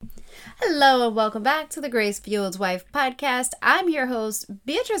Hello and welcome back to the Grace Fueled Wife podcast. I'm your host,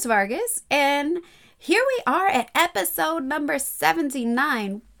 Beatrice Vargas, and here we are at episode number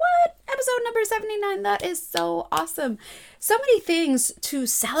 79. What? Episode number 79? That is so awesome. So many things to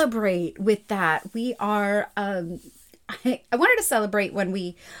celebrate with that. We are, I wanted to celebrate when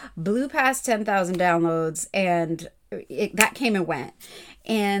we blew past 10,000 downloads and that came and went.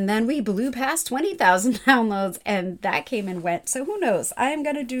 And then we blew past 20,000 downloads and that came and went. So who knows? I am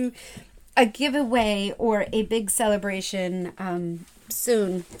going to do a giveaway or a big celebration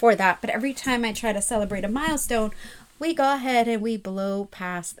soon for that. But every time I try to celebrate a milestone, we go ahead and we blow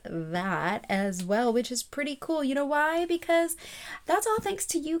past that as well, which is pretty cool. You know why? Because that's all thanks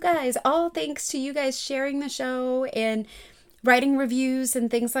to you guys. All thanks to you guys sharing the show and writing reviews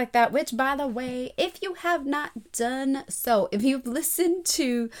and things like that, which, by the way, if you have not done so, if you've listened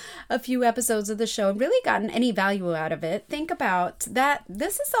to a few episodes of the show and really gotten any value out of it, think about that.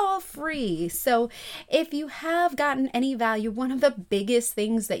 This is all free. So if you have gotten any value, one of the biggest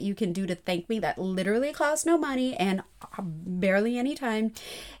things that you can do to thank me that literally costs no money and barely any time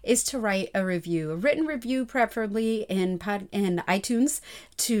is to write a review, a written review, preferably in iTunes,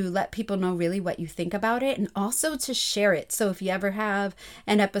 to let people know really what you think about it and also to share it. So if you ever have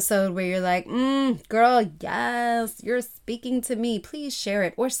an episode where you're like, girl, yes, you're speaking to me, please share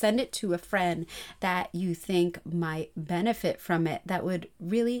it or send it to a friend that you think might benefit from it. That would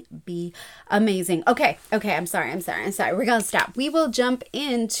really be amazing. Okay, I'm sorry. We're going to stop. We will jump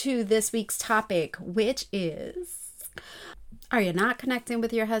into this week's topic, which is, are you not connecting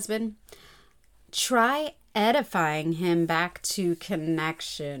with your husband? Try edifying him back to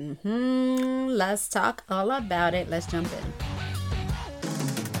connection. Let's talk all about it. Let's jump in.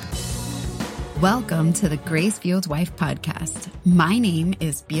 Welcome to the Grace Fueled Wife podcast. My name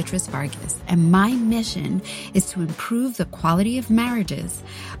is Beatrice Vargas, and my mission is to improve the quality of marriages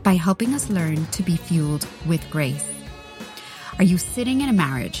by helping us learn to be fueled with grace. Are you sitting in a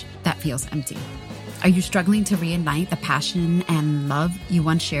marriage that feels empty? Are you struggling to reignite the passion and love you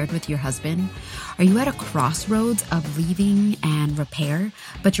once shared with your husband? Are you at a crossroads of leaving and repair,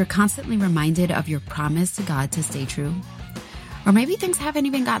 but you're constantly reminded of your promise to God to stay true? Or maybe things haven't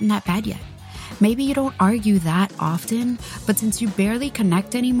even gotten that bad yet. Maybe you don't argue that often, but since you barely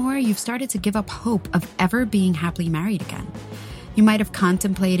connect anymore, you've started to give up hope of ever being happily married again. You might have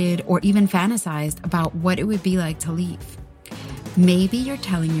contemplated or even fantasized about what it would be like to leave. Maybe you're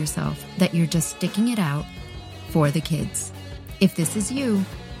telling yourself that you're just sticking it out for the kids. If this is you,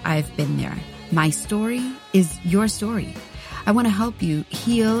 I've been there. My story is your story. I want to help you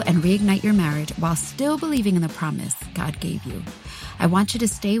heal and reignite your marriage while still believing in the promise God gave you. I want you to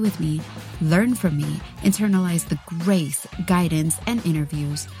stay with me, learn from me, internalize the grace, guidance, and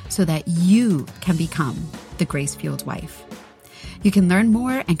interviews so that you can become the grace-fueled wife. You can learn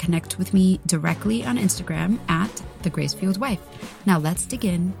more and connect with me directly on Instagram at The Grace Fueled Wife. Now let's dig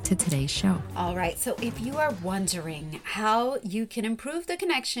into today's show. All right, so if you are wondering how you can improve the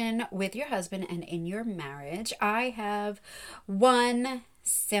connection with your husband and in your marriage, I have one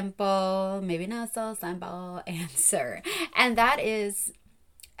simple, maybe not so simple answer, and that is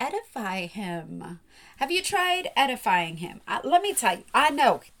edify him. Have you tried edifying him? Let me tell you, I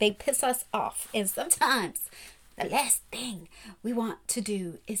know they piss us off, and sometimes the last thing we want to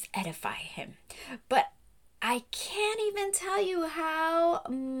do is edify him. But I can't even tell you how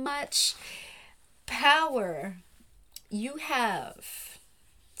much power you have,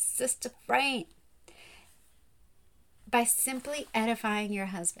 Sister Frank, by simply edifying your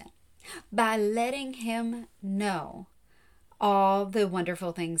husband, by letting him know all the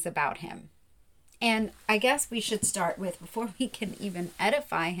wonderful things about him. And I guess we should start with, before we can even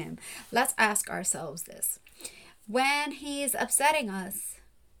edify him, let's ask ourselves this. When he's upsetting us,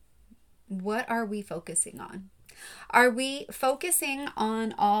 what are we focusing on? Are we focusing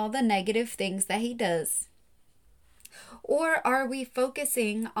on all the negative things that he does? Or are we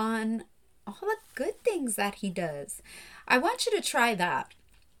focusing on all the good things that he does? I want you to try that.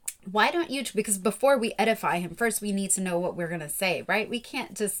 Why don't you? Because before we edify him, first we need to know what we're going to say, right? We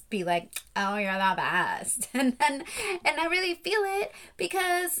can't just be like, oh, you're the best. And I really feel it,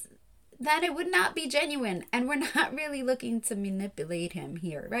 because then it would not be genuine, and we're not really looking to manipulate him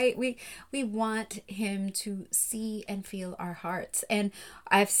here, right? We want him to see and feel our hearts. And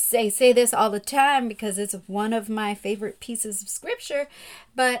I say this all the time because it's one of my favorite pieces of scripture,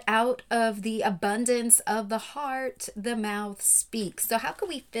 but out of the abundance of the heart, the mouth speaks. So how can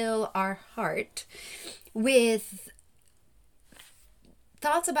we fill our heart with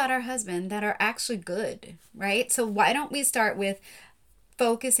thoughts about our husband that are actually good, right? So why don't we start with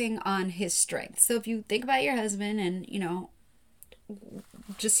focusing on his strengths? So if you think about your husband and,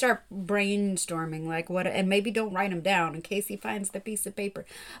 just start brainstorming like what, and maybe don't write them down in case he finds the piece of paper.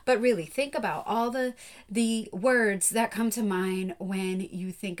 But really think about all the words that come to mind when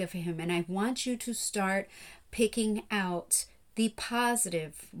you think of him. And I want you to start picking out the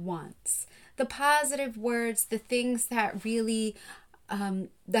positive ones, the positive words, the things that really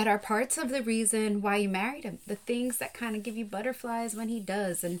that are parts of the reason why you married him, the things that kind of give you butterflies when he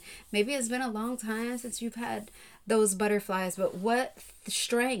does. And maybe it's been a long time since you've had those butterflies, but what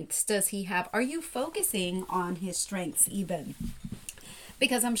strengths does he have? Are you focusing on his strengths even?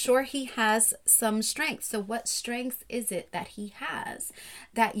 Because I'm sure he has some strengths. So what strengths is it that he has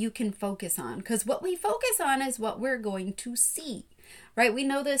that you can focus on? Because what we focus on is what we're going to see, right? We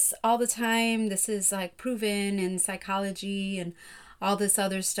know this all the time. This is like proven in psychology and all this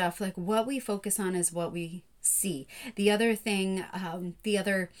other stuff. Like what we focus on is what we see. The other thing, the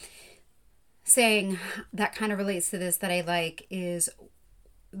other saying that kind of relates to this that I like is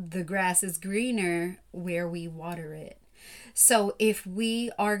the grass is greener where we water it. So if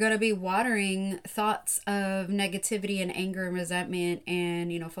we are going to be watering thoughts of negativity and anger and resentment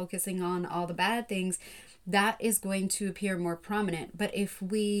and, focusing on all the bad things, that is going to appear more prominent. But if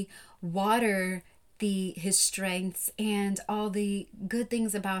we water his strengths and all the good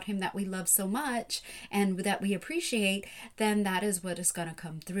things about him that we love so much and that we appreciate, then that is what is going to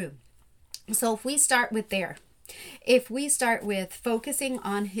come through. So if we start with if we start with focusing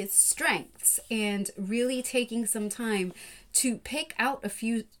on his strengths and really taking some time to pick out a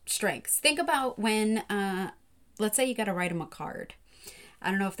few strengths. Think about when, let's say you got to write him a card.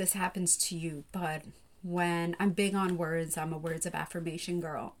 I don't know if this happens to you, but when I'm big on words, I'm a words of affirmation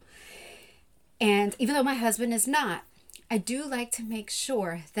girl. And even though my husband is not, I do like to make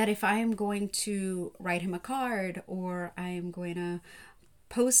sure that if I am going to write him a card or I am going to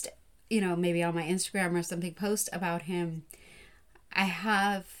post, maybe on my Instagram or something, post about him, I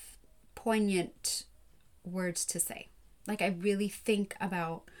have poignant words to say. Like I really think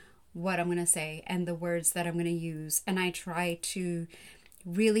about what I'm going to say and the words that I'm going to use. And I try to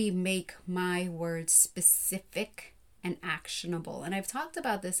really make my words specific and actionable. And I've talked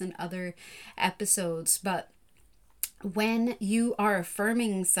about this in other episodes, but when you are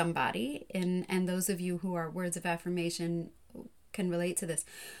affirming somebody, and those of you who are words of affirmation can relate to this,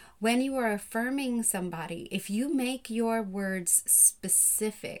 when you are affirming somebody, if you make your words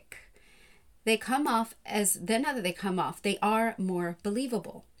specific, they come off as, then now that they come off, they are more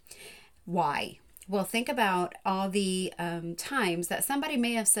believable. Why? Well, think about all the times that somebody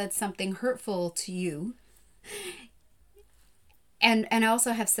may have said something hurtful to you and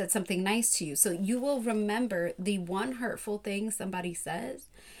also have said something nice to you. So you will remember the one hurtful thing somebody says,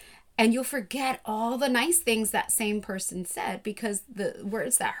 and you'll forget all the nice things that same person said, because the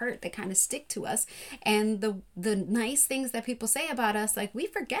words that hurt, they kind of stick to us. And the nice things that people say about us, like we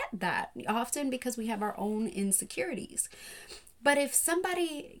forget that often because we have our own insecurities. But if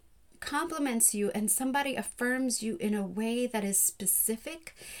somebody compliments you and somebody affirms you in a way that is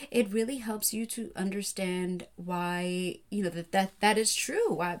specific, it really helps you to understand why, that is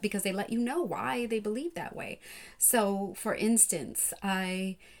true. Why? Because they let you know why they believe that way. So for instance,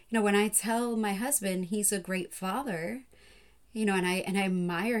 when I tell my husband he's a great father, and I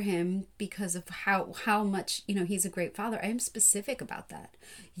admire him because of how much, he's a great father, I am specific about that.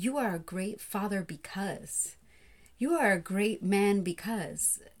 You are a great father because you are a great man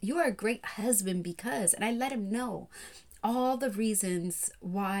because you are a great husband because, and I let him know all the reasons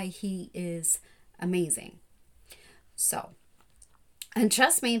why he is amazing. So, and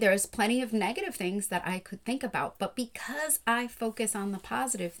trust me, there's plenty of negative things that I could think about, but because I focus on the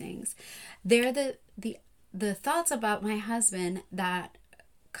positive things, they're the thoughts about my husband that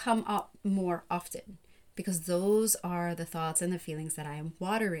come up more often, because those are the thoughts and the feelings that I am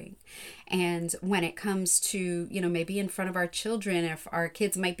watering. And when it comes to, maybe in front of our children, if our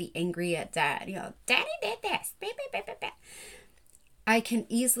kids might be angry at dad, daddy did this, I can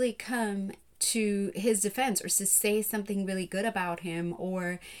easily come to his defense or to say something really good about him,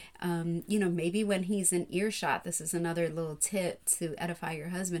 or maybe when he's in earshot. This is another little tip to edify your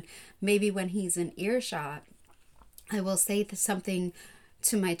husband. Maybe when he's in earshot, I will say something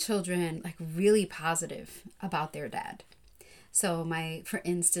to my children like really positive about their dad. So for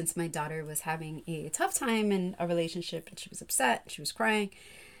instance, my daughter was having a tough time in a relationship and she was upset, she was crying,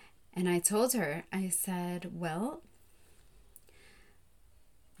 and I told her, I said, well,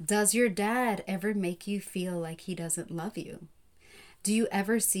 does your dad ever make you feel like he doesn't love you? Do you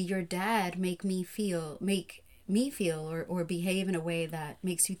ever see your dad make me feel or behave in a way that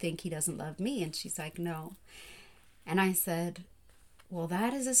makes you think he doesn't love me? And she's like, no. And I said, well,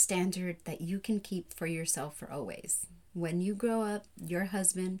 that is a standard that you can keep for yourself for always. When you grow up, your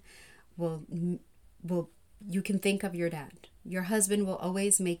husband will you can think of your dad. Your husband will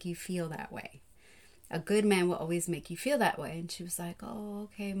always make you feel that way. A good man will always make you feel that way. And she was like, oh,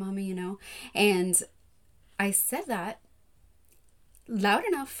 okay, mommy, And I said that loud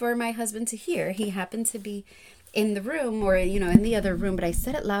enough for my husband to hear. He happened to be in the room or, in the other room, but I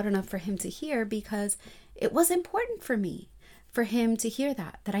said it loud enough for him to hear because it was important for me, for him to hear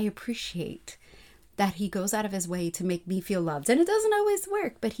that I appreciate that he goes out of his way to make me feel loved. And it doesn't always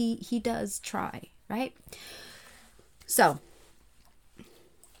work, but he does try, right? So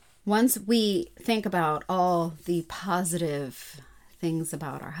once we think about all the positive things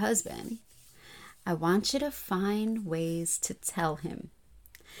about our husband, I want you to find ways to tell him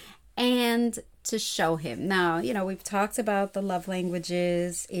and to show him. Now, we've talked about the love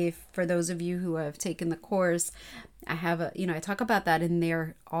languages. If for those of you who have taken the course, I have I talk about that in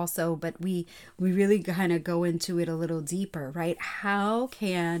there also, but we really kind of go into it a little deeper, right? How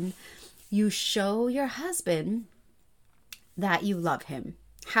can you show your husband that you love him?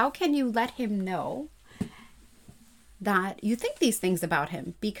 How can you let him know that you think these things about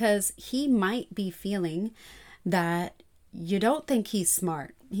him? Because he might be feeling that you don't think he's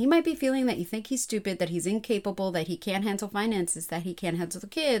smart. He might be feeling that you think he's stupid, that he's incapable, that he can't handle finances, that he can't handle the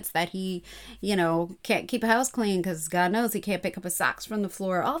kids, that he, can't keep a house clean because God knows he can't pick up his socks from the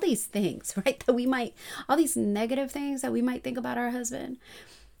floor. All these things, right? All these negative things that we might think about our husband.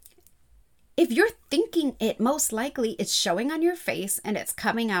 If you're thinking it, most likely it's showing on your face and it's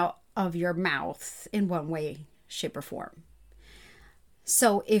coming out of your mouth in one way, shape, or form.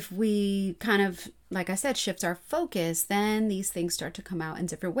 So if we kind of, like I said, shift our focus, then these things start to come out in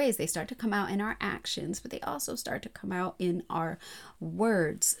different ways. They start to come out in our actions, but they also start to come out in our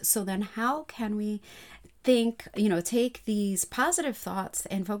words. So then how can we think, take these positive thoughts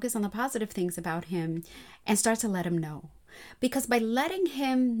and focus on the positive things about him and start to let him know? Because by letting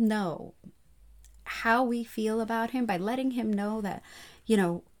him know how we feel about him, by letting him know that,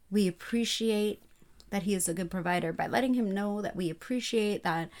 we appreciate that he is a good provider, by letting him know that we appreciate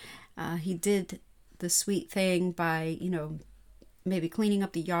that he did the sweet thing by, maybe cleaning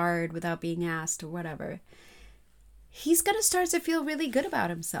up the yard without being asked or whatever, he's going to start to feel really good about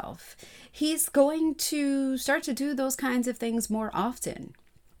himself. He's going to start to do those kinds of things more often.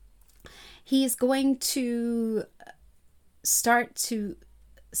 He's going to start to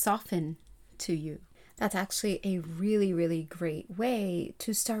soften to you. That's actually a really, really great way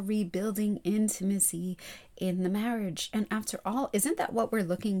to start rebuilding intimacy in the marriage. And after all, isn't that what we're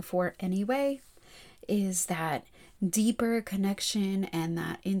looking for anyway? Is that deeper connection and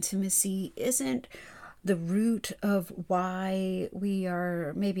that intimacy? Isn't the root of why we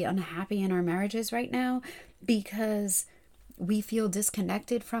are maybe unhappy in our marriages right now? Because we feel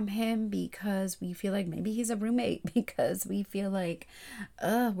disconnected from him, because we feel like maybe he's a roommate, because we feel like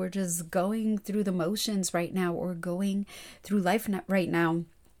we're just going through the motions right now, or going through life right now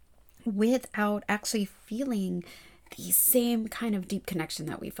without actually feeling the same kind of deep connection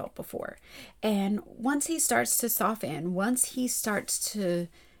that we felt before. And once he starts to soften, once he starts to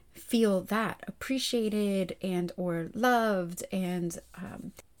feel that appreciated and or loved and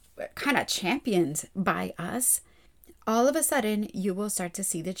kind of championed by us, all of a sudden, you will start to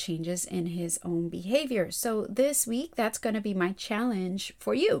see the changes in his own behavior. So this week, that's going to be my challenge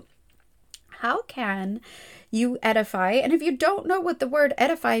for you. How can you edify? And if you don't know what the word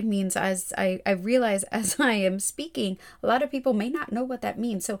edify means, as I realize as I am speaking, a lot of people may not know what that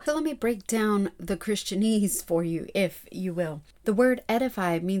means. So let me break down the Christianese for you, if you will. The word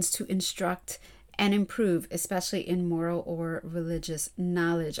edify means to instruct and improve, especially in moral or religious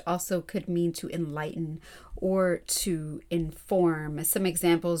knowledge. Also could mean to enlighten or to inform. Some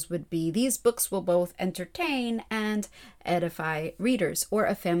examples would be, these books will both entertain and edify readers, or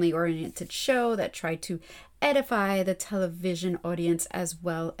a family-oriented show that tried to edify the television audience as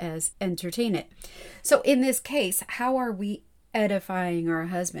well as entertain it. So in this case, how are we edifying our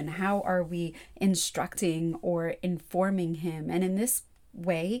husband? How are we instructing or informing him? And in this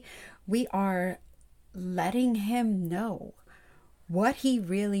way, we are letting him know what he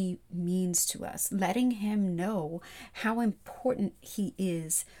really means to us, letting him know how important he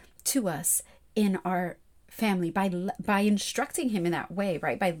is to us in our family, by instructing him in that way,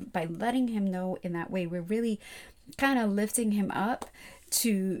 right? By letting him know in that way, we're really kind of lifting him up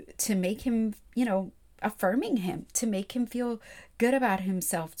to make him, affirming him, to make him feel good about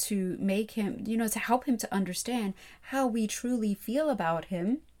himself, to make him, to help him to understand how we truly feel about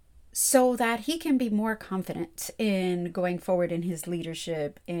him, so that he can be more confident in going forward in his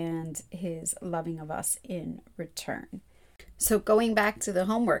leadership and his loving of us in return. So going back to the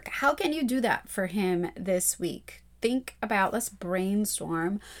homework, how can you do that for him this week? let's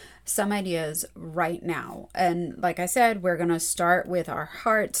brainstorm some ideas right now. And like I said, we're going to start with our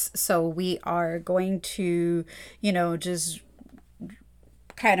hearts. So we are going to, just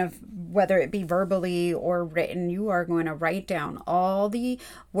kind of, whether it be verbally or written, you are going to write down all the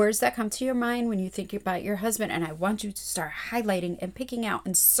words that come to your mind when you think about your husband. And I want you to start highlighting and picking out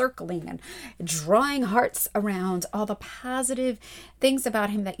and circling and drawing hearts around all the positive things about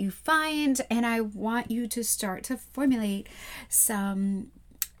him that you find. And I want you to start to formulate some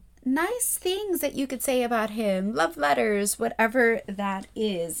nice things that you could say about him, love letters, whatever that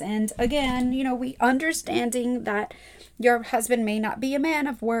is. And again, we understanding that your husband may not be a man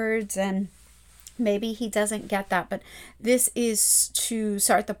of words and maybe he doesn't get that, but this is to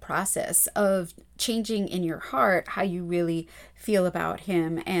start the process of changing in your heart how you really feel about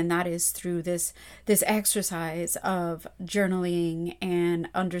him. And that is through this exercise of journaling and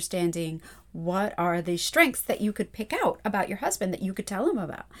understanding what are the strengths that you could pick out about your husband that you could tell him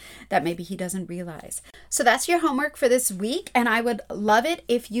about that maybe he doesn't realize. So that's your homework for this week. And I would love it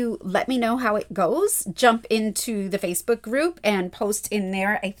if you let me know how it goes. Jump into the Facebook group and post in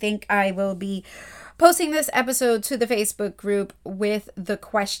there. I think I will be posting this episode to the Facebook group with the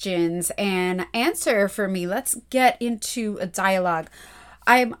questions and answer for me. Let's get into a dialogue.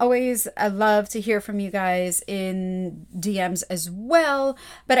 I love to hear from you guys in DMs as well.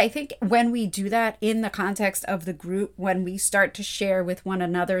 But I think when we do that in the context of the group, when we start to share with one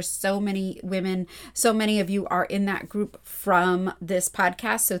another, so many women, so many of you are in that group from this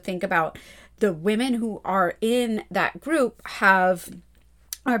podcast. So think about the women who are in that group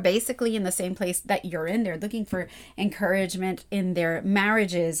are basically in the same place that you're in. They're looking for encouragement in their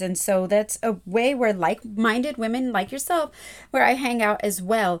marriages. And so that's a way where like-minded women like yourself, where I hang out as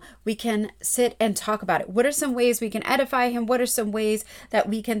well, we can sit and talk about it. What are some ways we can edify him? What are some ways that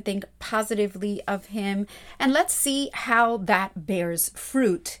we can think positively of him? And let's see how that bears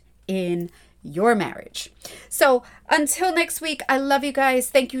fruit in your marriage. So until next week, I love you guys.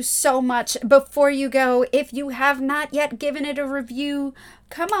 Thank you so much. Before you go, if you have not yet given it a review,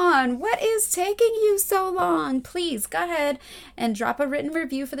 come on, what is taking you so long? Please go ahead and drop a written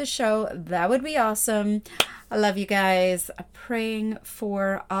review for the show. That would be awesome. I love you guys. I'm praying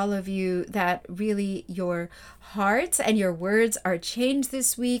for all of you that really your hearts and your words are changed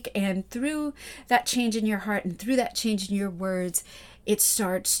this week. And through that change in your heart and through that change in your words, it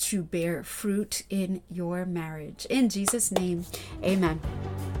starts to bear fruit in your marriage. In Jesus' name, amen.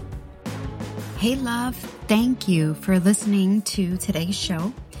 Hey, love, thank you for listening to today's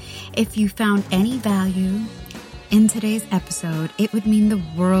show. If you found any value in today's episode, it would mean the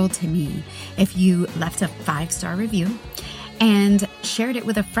world to me if you left a 5-star review and shared it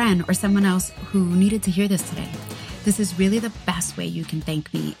with a friend or someone else who needed to hear this today. This is really the best way you can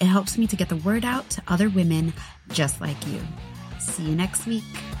thank me. It helps me to get the word out to other women just like you. See you next week.